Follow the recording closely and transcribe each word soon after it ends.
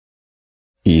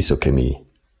ISO-Chemie.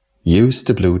 Use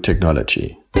the blue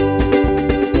technology.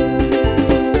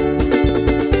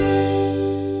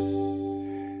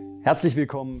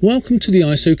 Welcome to the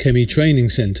ISO-Chemie Training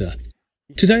Center.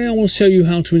 Today I will show you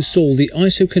how to install the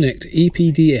ISO-CONNECT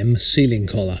EPDM SEALING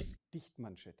COLLAR,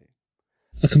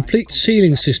 a complete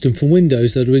sealing system for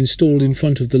windows that are installed in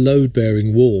front of the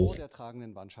load-bearing wall.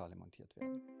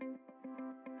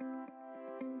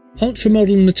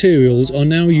 Ultra-modern materials are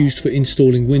now used for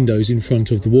installing windows in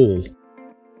front of the wall.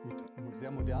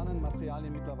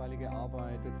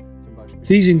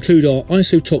 These include our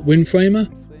ISO-Top wind framer,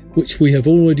 which we have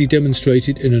already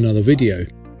demonstrated in another video.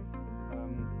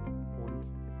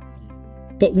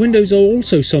 But windows are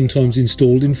also sometimes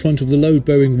installed in front of the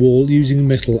load-bearing wall using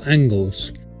metal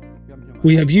angles.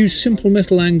 We have used simple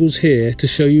metal angles here to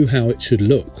show you how it should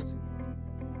look.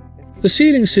 The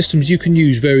sealing systems you can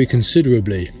use vary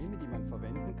considerably.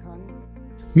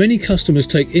 Many customers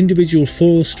take individual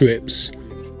foil strips,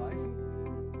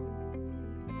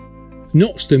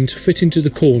 notch them to fit into the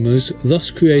corners,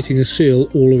 thus creating a seal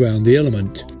all around the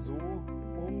element.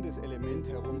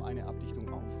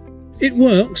 It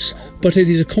works, but it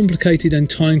is a complicated and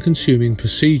time-consuming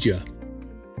procedure.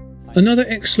 Another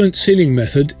excellent sealing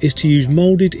method is to use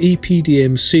moulded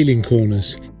EPDM sealing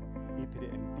corners.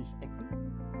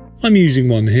 I'm using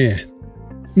one here.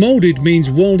 Moulded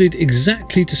means welded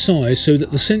exactly to size so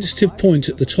that the sensitive point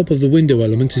at the top of the window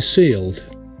element is sealed.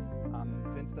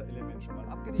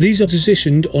 These are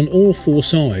positioned on all four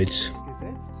sides.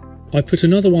 I put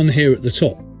another one here at the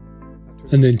top,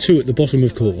 and then two at the bottom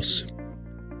of course.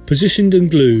 Positioned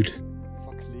and glued.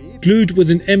 Glued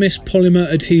with an MS polymer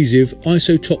adhesive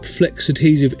ISO-Top Flex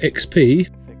Adhesive XP,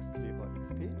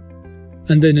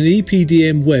 and then an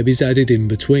EPDM web is added in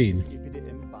between.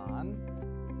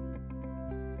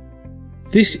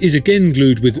 This is again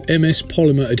glued with MS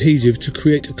polymer adhesive to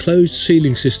create a closed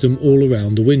sealing system all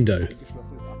around the window.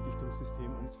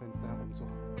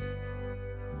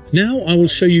 Now I will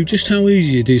show you just how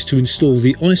easy it is to install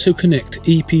the ISO-CONNECT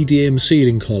EPDM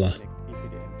SEALING COLLAR.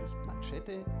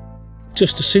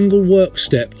 Just a single work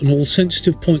step and all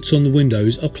sensitive points on the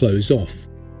windows are closed off.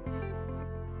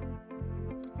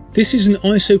 This is an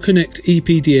ISO-CONNECT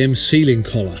EPDM SEALING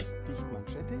COLLAR.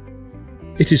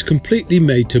 It is completely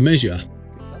made to measure.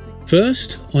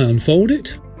 First, I unfold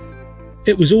it.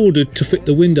 It was ordered to fit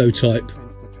the window type.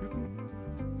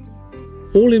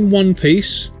 All in one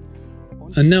piece,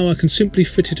 and now I can simply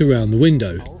fit it around the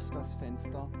window.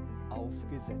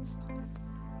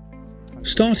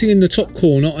 Starting in the top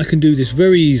corner, I can do this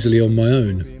very easily on my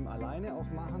own.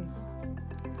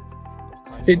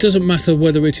 It doesn't matter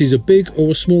whether it is a big or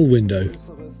a small window.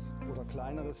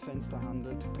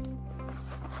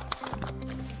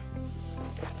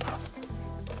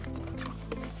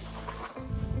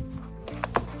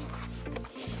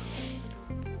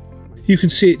 You can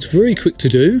see it's very quick to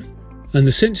do, and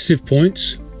the sensitive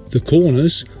points, the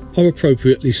corners, are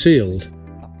appropriately sealed.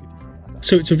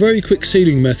 So it's a very quick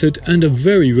sealing method and a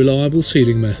very reliable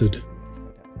sealing method.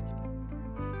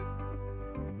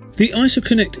 The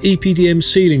ISO-CONNECT EPDM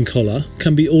SEALING COLLAR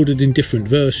can be ordered in different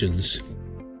versions.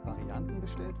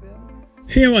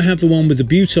 Here I have the one with the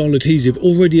butyl adhesive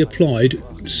already applied,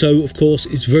 so of course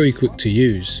it's very quick to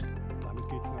use.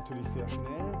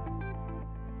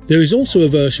 There is also a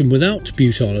version without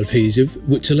butyl adhesive,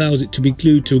 which allows it to be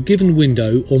glued to a given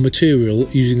window or material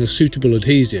using a suitable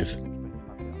adhesive.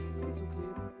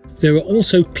 There are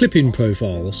also clip-in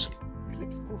profiles.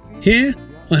 Here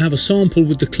I have a sample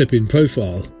with the clip-in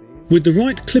profile. With the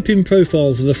right clip-in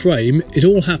profile for the frame, it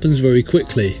all happens very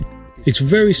quickly. It's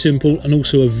very simple and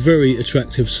also a very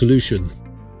attractive solution.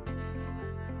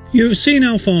 You have seen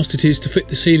how fast it is to fit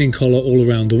the sealing collar all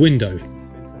around the window.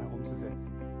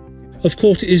 Of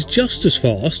course, it is just as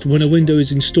fast when a window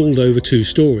is installed over 2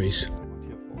 stories.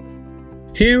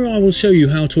 Here I will show you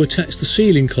how to attach the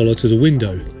sealing collar to the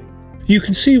window. You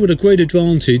can see what a great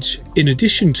advantage, in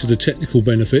addition to the technical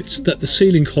benefits, that the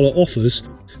sealing collar offers,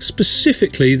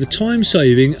 specifically the time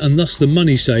saving and thus the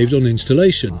money saved on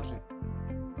installation.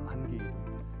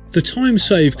 The time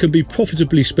saved can be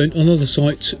profitably spent on other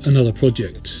sites and other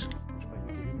projects.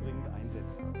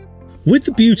 With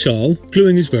the butyl,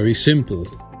 gluing is very simple.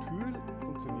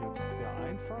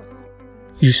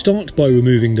 You start by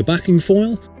removing the backing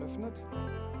foil,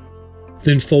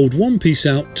 then fold one piece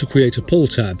out to create a pull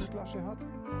tab.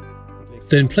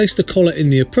 Then place the collar in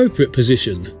the appropriate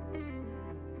position.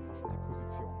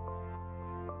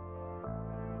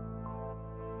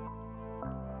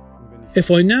 If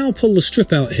I now pull the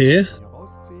strip out here,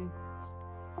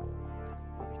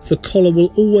 the collar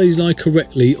will always lie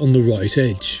correctly on the right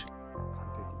edge.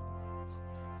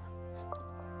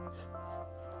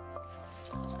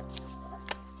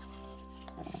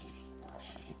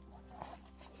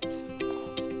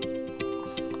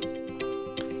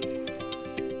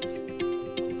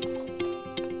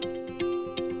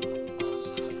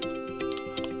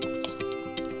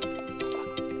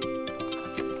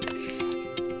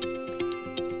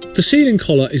 The sealing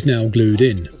collar is now glued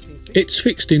in. It's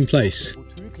fixed in place.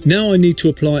 Now I need to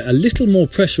apply a little more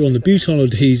pressure on the butyl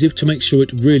adhesive to make sure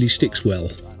it really sticks well.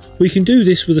 We can do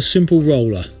this with a simple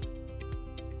roller.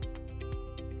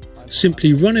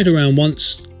 Simply run it around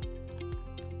once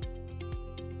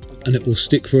and it will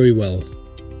stick very well.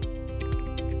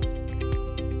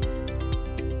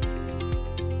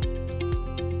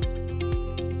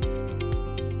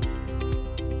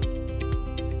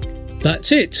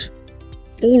 That's it!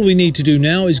 All we need to do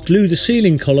now is glue the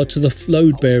sealing collar to the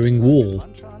load-bearing wall.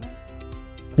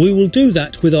 We will do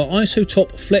that with our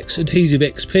ISO-Top Flex Adhesive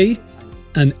XP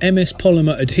and MS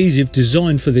Polymer adhesive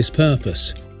designed for this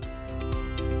purpose.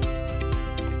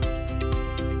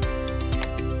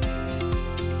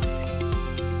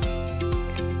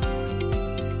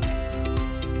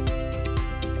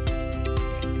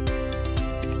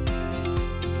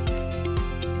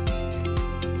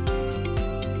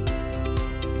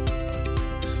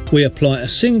 We apply a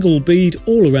single bead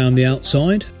all around the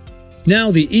outside.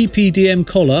 Now the EPDM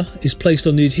collar is placed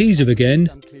on the adhesive again.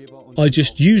 I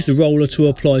just use the roller to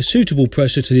apply suitable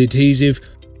pressure to the adhesive.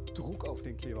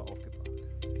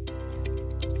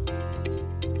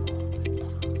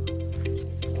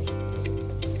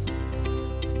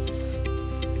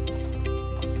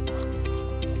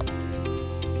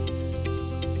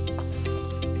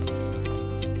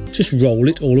 Just roll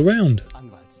it all around.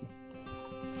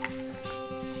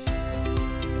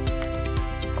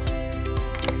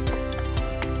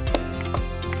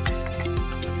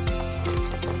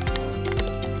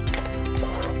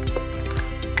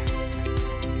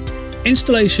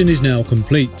 Installation is now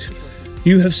complete.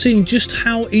 You have seen just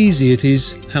how easy it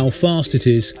is, how fast it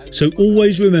is, so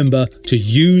always remember to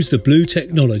use the blue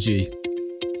technology.